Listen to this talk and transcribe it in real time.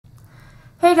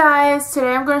Hey guys,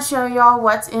 today I'm going to show y'all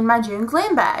what's in my June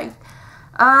Glam Bag.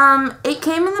 It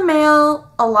came in the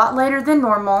mail a lot later than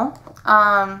normal.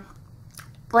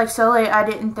 Like so late I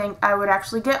didn't think I would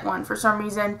actually get one. For some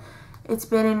reason, it's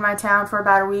been in my town for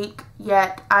about a week,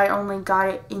 yet I only got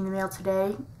it in the mail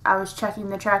today. I was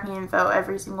checking the tracking info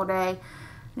every single day,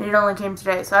 and it only came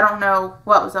today, so I don't know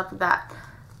what was up with that.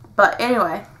 But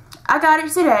anyway, I got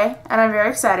it today, and I'm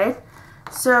very excited.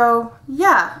 So,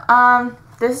 yeah,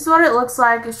 this is what it looks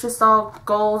like. It's just all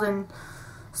gold and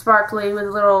sparkly with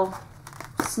a little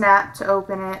snap to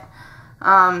open it.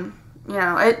 You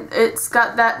know, it's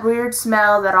got that weird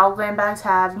smell that all glam bags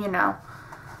have, you know.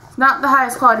 It's not the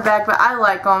highest quality bag, but I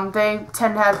like them. They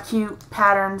tend to have cute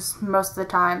patterns most of the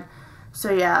time.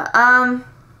 So, yeah.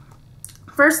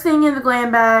 First thing in the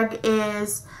glam bag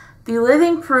is the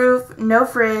Living Proof No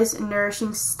Frizz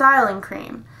Nourishing Styling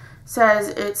Cream. It says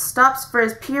it stops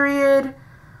frizz, period.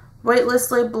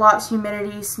 Weightlessly blocks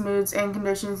humidity, smooths and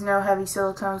conditions, no heavy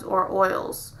silicones or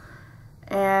oils.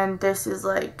 And this is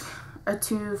like a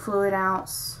 2 fluid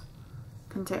ounce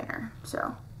container.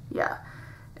 So, yeah.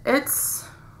 It's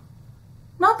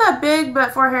not that big,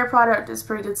 but for a hair product, it's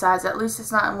pretty good size. At least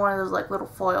it's not in one of those like little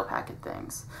foil packet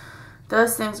things.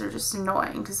 Those things are just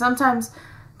annoying because sometimes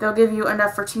they'll give you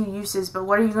enough for 2 uses, but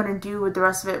what are you going to do with the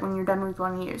rest of it when you're done with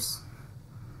 1 use?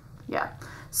 Yeah.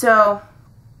 So,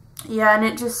 yeah, and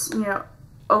it just, you know,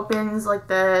 opens like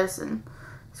this and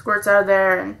squirts out of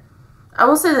there. And I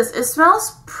will say this, it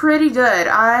smells pretty good.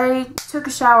 I took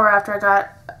a shower after I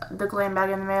got the glam bag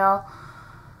in the mail.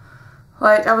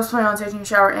 Like, I was planning on taking a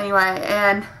shower anyway,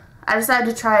 and I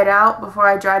decided to try it out before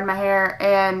I dried my hair,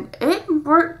 and it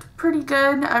worked pretty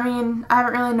good. I mean, I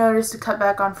haven't really noticed a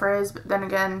cutback on frizz, but then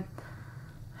again,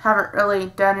 haven't really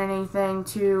done anything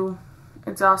too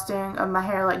exhausting of my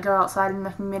hair, like go outside in the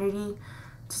humidity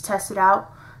to test it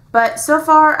out. But so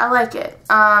far, I like it.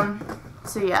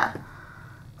 So yeah.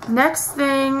 Next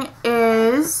thing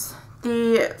is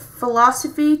the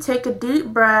Philosophy Take a Deep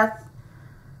Breath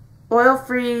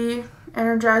Oil-Free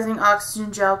Energizing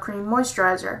Oxygen Gel Cream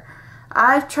Moisturizer.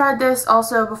 I've tried this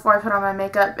also before I put on my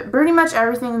makeup. Pretty much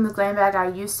everything in the glam bag I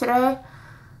used today.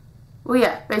 Well,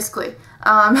 yeah, basically.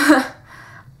 I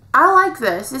like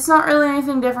this. It's not really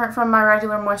anything different from my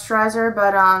regular moisturizer,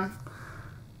 but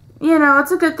you know,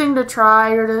 it's a good thing to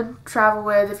try or to travel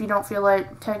with if you don't feel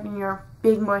like taking your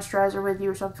big moisturizer with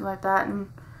you or something like that.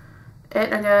 And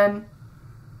it, again,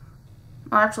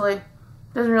 well, actually,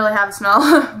 doesn't really have a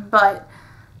smell, but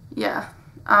yeah.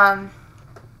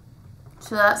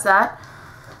 So that's that.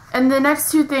 And the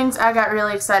next 2 things I got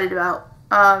really excited about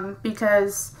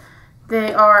because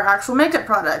they are actual makeup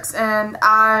products, and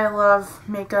I love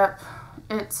makeup.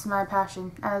 It's my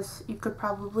passion, as you could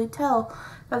probably tell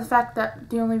by the fact that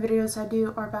the only videos I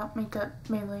do are about makeup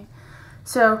mainly.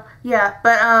 So yeah,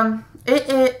 but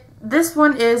this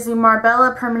one is the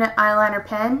Marbella Permanent Eyeliner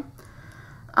Pen.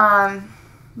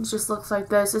 It just looks like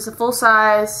this. It's a full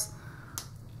size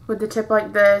with the tip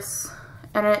like this,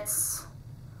 and it's,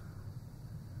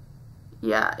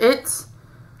 yeah, it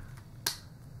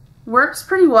works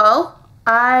pretty well.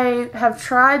 I have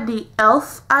tried the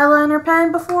e.l.f. eyeliner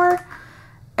pen before,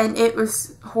 and it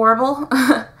was horrible.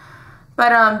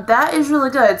 But that is really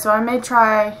good, so I may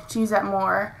try to use that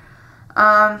more.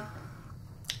 And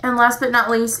last but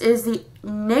not least is the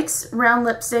NYX Round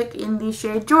Lipstick in the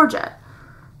shade Georgia.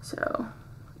 So,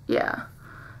 yeah.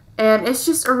 And it's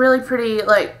just a really pretty,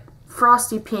 like,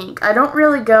 frosty pink. I don't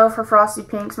really go for frosty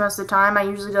pinks most of the time. I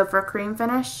usually go for a cream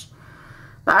finish.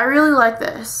 But I really like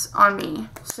this on me.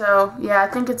 So, yeah, I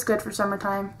think it's good for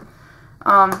summertime.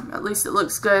 At least it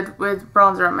looks good with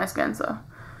bronzer on my skin. So,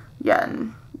 yeah,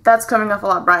 and that's coming off a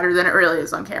lot brighter than it really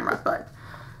is on camera. But,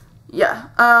 yeah.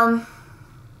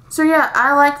 So, yeah,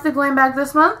 I like the glam bag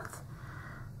this month.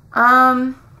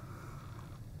 You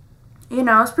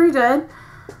know, it's pretty good.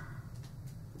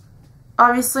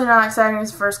 Obviously not exciting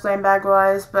as the first glam bag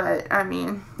was, but, I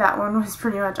mean, that one was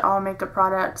pretty much all makeup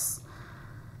products.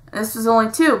 This was only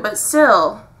 2, but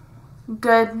still,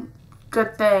 good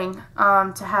thing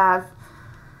to have.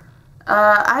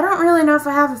 I don't really know if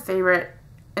I have a favorite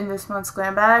in this month's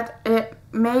glam bag. It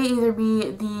may either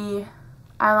be the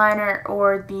eyeliner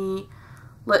or the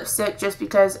lipstick, just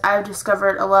because I've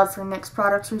discovered a love for NYX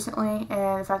products recently,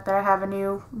 and the fact that I have a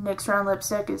new NYX round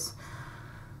lipstick is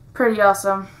pretty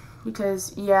awesome.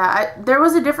 Because, yeah, there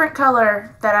was a different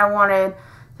color that I wanted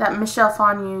that Michelle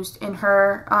Phan used in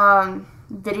her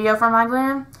video for my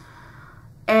glam,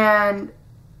 and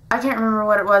I can't remember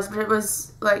what it was, but it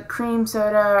was like cream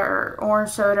soda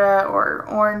or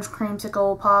orange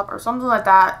creamsicle pop or something like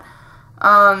that.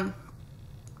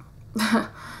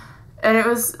 And it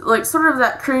was like sort of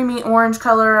that creamy orange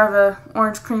color of a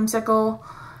orange creamsicle.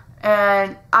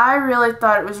 And I really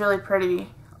thought it was really pretty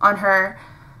on her.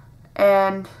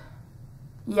 And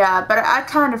yeah, but I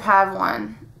kind of have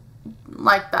one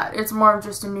like that. It's more of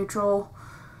just a neutral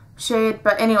shade.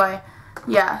 But anyway,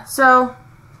 yeah. So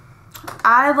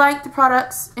I like the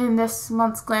products in this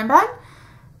month's Glam Bag.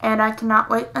 And I cannot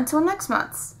wait until next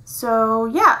month's. So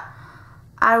yeah,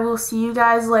 I will see you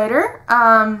guys later.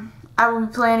 I will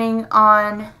be planning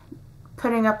on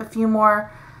putting up a few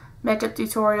more makeup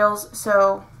tutorials,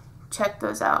 so check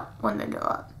those out when they go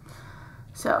up.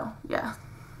 So, yeah.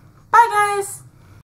 Bye, guys!